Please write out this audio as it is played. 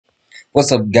What's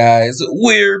up, guys?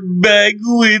 We're back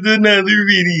with another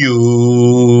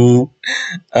video.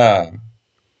 Uh,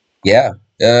 yeah,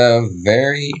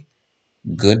 very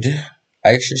good,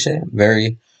 I should say.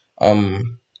 Very,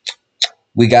 um,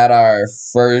 we got our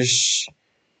first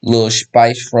little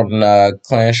spice from the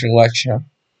clan selection,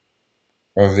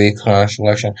 from V clan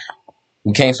selection.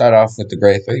 We can't start off with the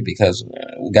grade 3 because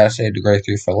we gotta save the grade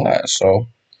 3 for last. So,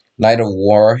 Knight of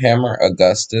Warhammer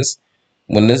Augustus.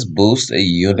 When this boosts a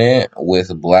unit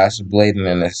with Blaster Blade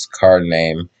in its card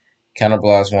name,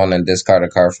 counterblast 1 and discard a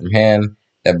card from hand.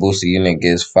 That boosted unit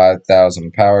gives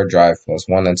 5,000 power, drive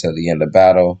 +1 until the end of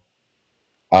battle.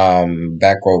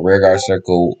 Back row rearguard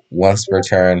circle once per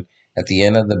turn. At the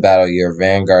end of the battle, your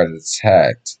vanguard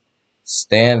attacked.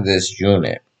 Stand this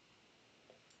unit.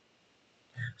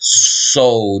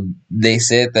 So they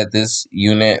said that this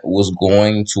unit was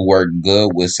going to work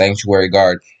good with Sanctuary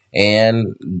Guard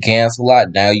and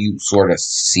Gancelot. Now you sort of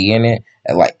seeing it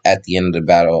at the end of the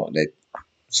battle,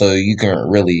 so you can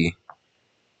really.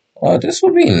 Oh, this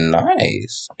would be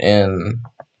nice in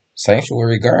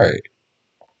Sanctuary Guard.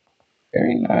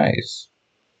 Very nice,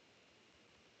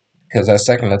 because that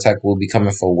second attack will be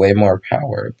coming for way more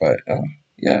power. But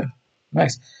yeah,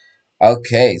 nice.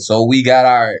 Okay, so we got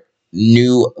our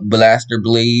new Blaster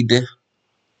Blade.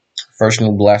 First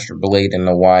new Blaster Blade in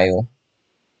a while.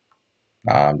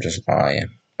 Nah, I'm just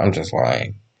lying. I'm just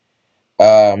lying.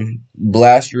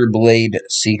 Blaster Blade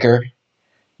Seeker.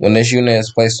 When this unit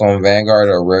is placed on Vanguard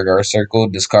or Rearguard Circle,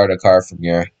 discard a card from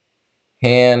your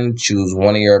hand. Choose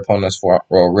one of your opponent's row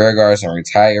Rearguards and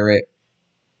retire it.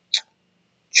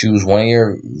 Choose one of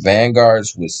your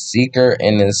Vanguards with Seeker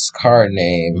in its card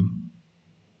name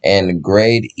and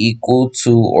grade equal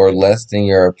to or less than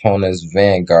your opponent's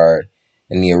Vanguard,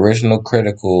 and the original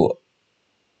critical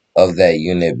of that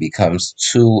unit becomes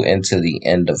 2 into the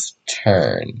end of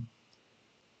turn.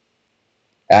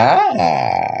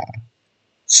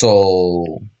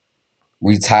 So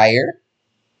retire.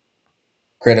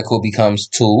 Critical becomes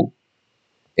 2.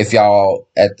 If y'all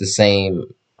at the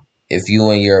same, if you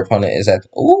and your opponent is at,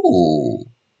 ooh,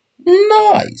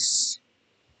 nice.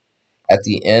 At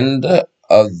the end of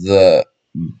the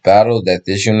battle that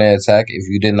this unit attack, if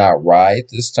you did not ride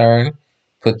this turn,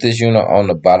 put this unit on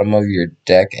the bottom of your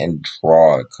deck and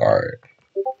draw a card.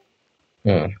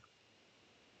 I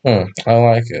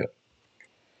like it.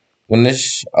 When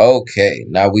this, okay,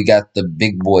 now we got the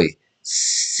big boy,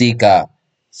 Sika,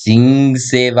 Sing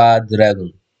Seva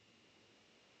Dragon.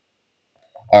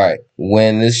 Alright,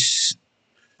 when this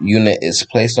unit is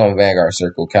placed on Vanguard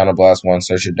Circle, counterblast 1,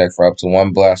 search your deck for up to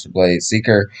 1 Blaster Blade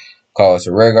Seeker, call it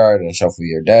a rearguard, and shuffle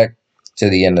your deck. To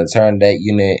the end of the turn,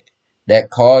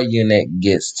 that call unit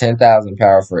gets 10,000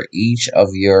 power for each of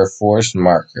your force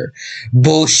marker.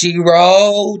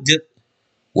 Bushiroad!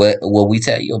 What we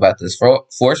tell you about this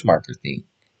force marker thing?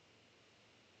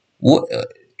 What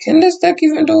can this deck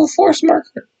even do a force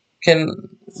marker? Can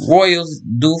Royals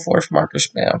do force marker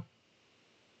spam?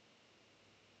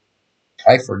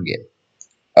 I forget.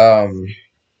 But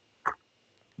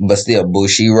still,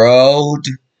 Bushiroad.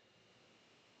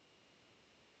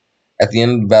 At the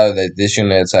end of the battle, that this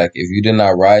unit attack, if you did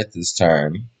not ride this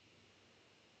turn,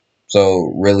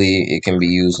 so really it can be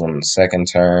used on the second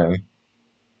turn.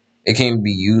 It can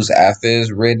be used after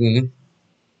it's ridden.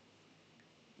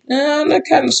 Yeah, that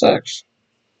kind of sucks.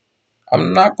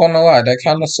 I'm not gonna lie, that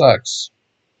kind of sucks.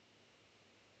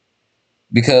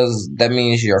 Because that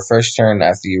means your first turn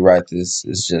after you ride this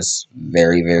is just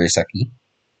very, very sucky.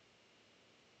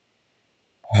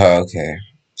 Okay.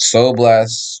 Soul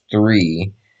Blast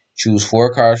 3. Choose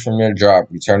 4 cards from your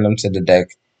drop. Return them to the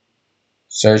deck.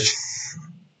 Search.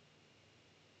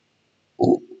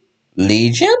 Ooh.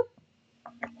 Legion?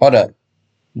 Hold up.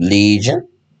 Legion?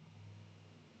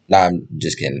 Nah, I'm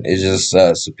just kidding. It's just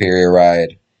Superior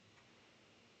Ride.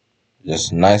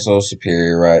 Just nice old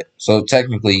Superior Ride. So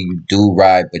technically you do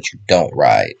ride, but you don't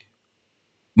ride.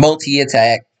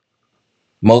 Multi-attack.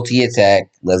 Multi-attack.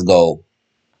 Let's go.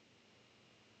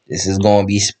 This is going to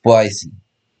be spicy.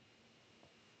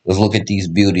 Let's look at these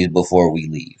beauties before we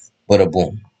leave. Bada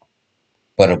boom.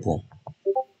 Bada boom.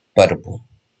 Bada boom.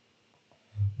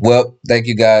 Well, thank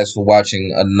you guys for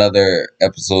watching another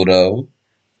episode of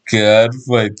God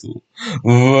Fatal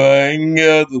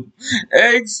Vangado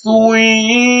X-Wing.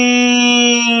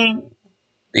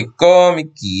 They call me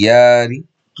Kiari.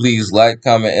 Please like,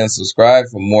 comment, and subscribe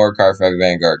for more Card Fight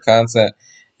Vanguard content.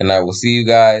 And I will see you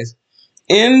guys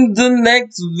in the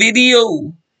next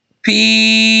video.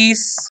 Peace.